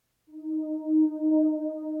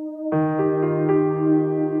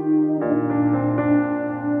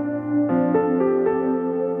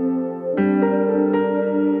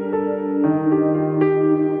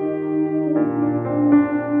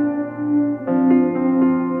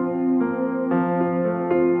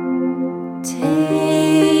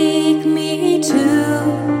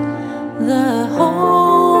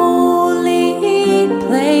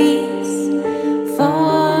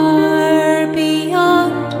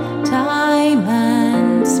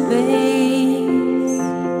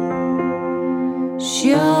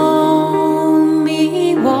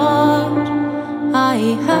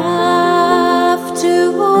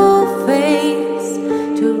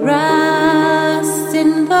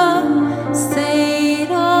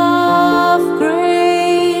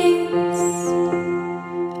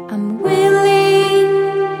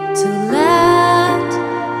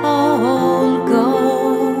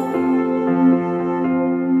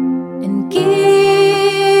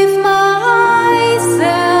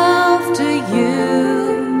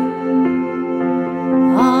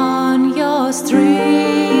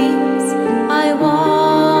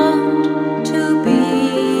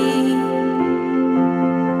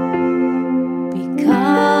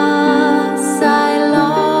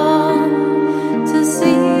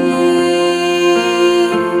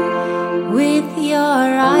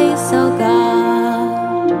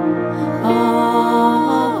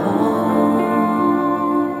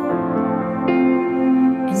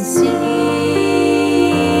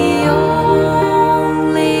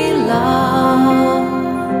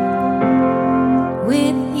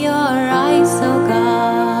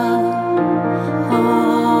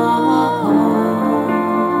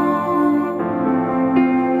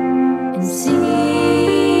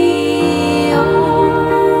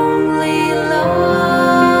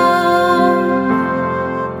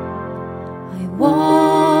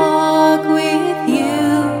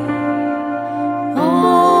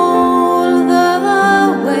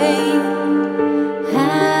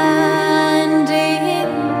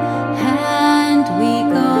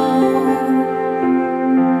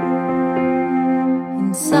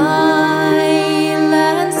in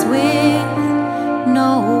silence with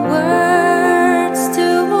no words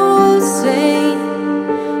to say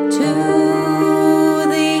to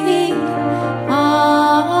the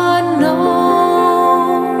unknown.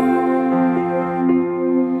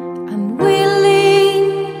 I'm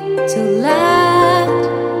willing to let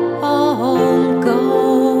all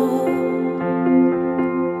go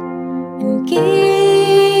and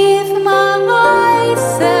give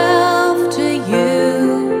myself to you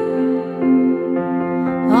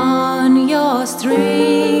on your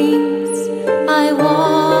strings. I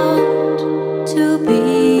want to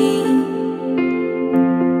be,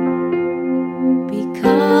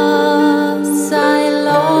 because I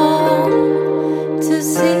long to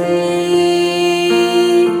see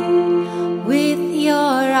with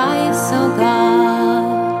your eyes, oh God.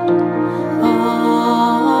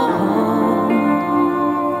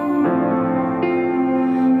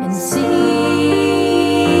 And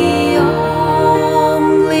see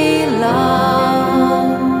only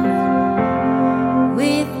love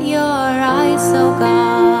with your eyes, oh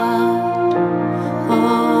God.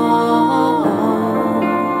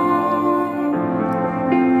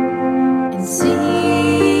 And see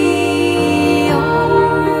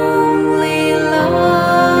only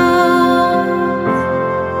love,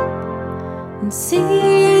 and see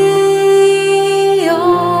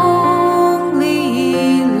only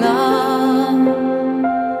love.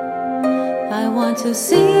 I want to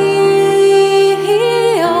see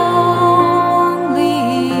only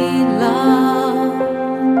love.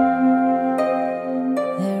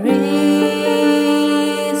 There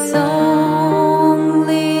is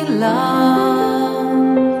only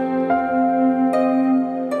love.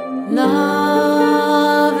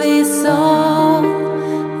 Love is all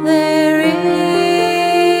there is.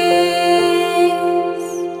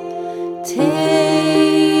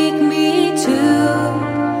 Take me to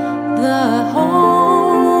the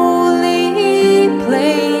holy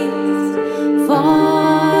place,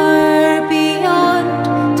 far beyond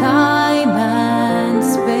time and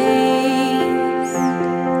space.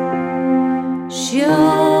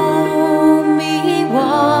 Show